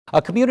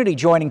A community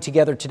joining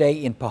together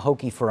today in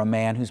Pahokee for a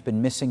man who's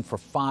been missing for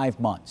 5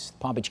 months. The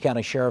Palm Beach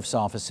County Sheriff's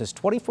Office says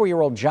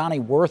 24-year-old Johnny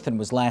Worthens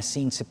was last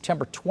seen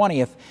September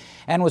 20th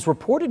and was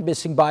reported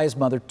missing by his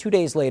mother 2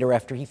 days later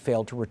after he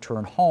failed to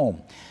return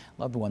home.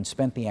 Loved ones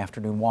spent the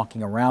afternoon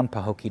walking around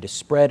Pahokee to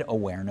spread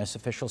awareness.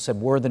 Officials said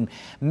Worthens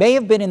may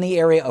have been in the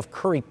area of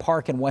Curry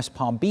Park in West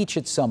Palm Beach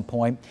at some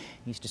point.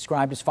 He's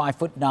described as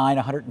 5'9",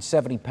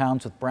 170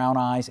 pounds with brown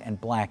eyes and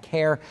black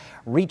hair.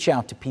 Reach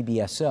out to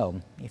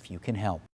PBSO if you can help.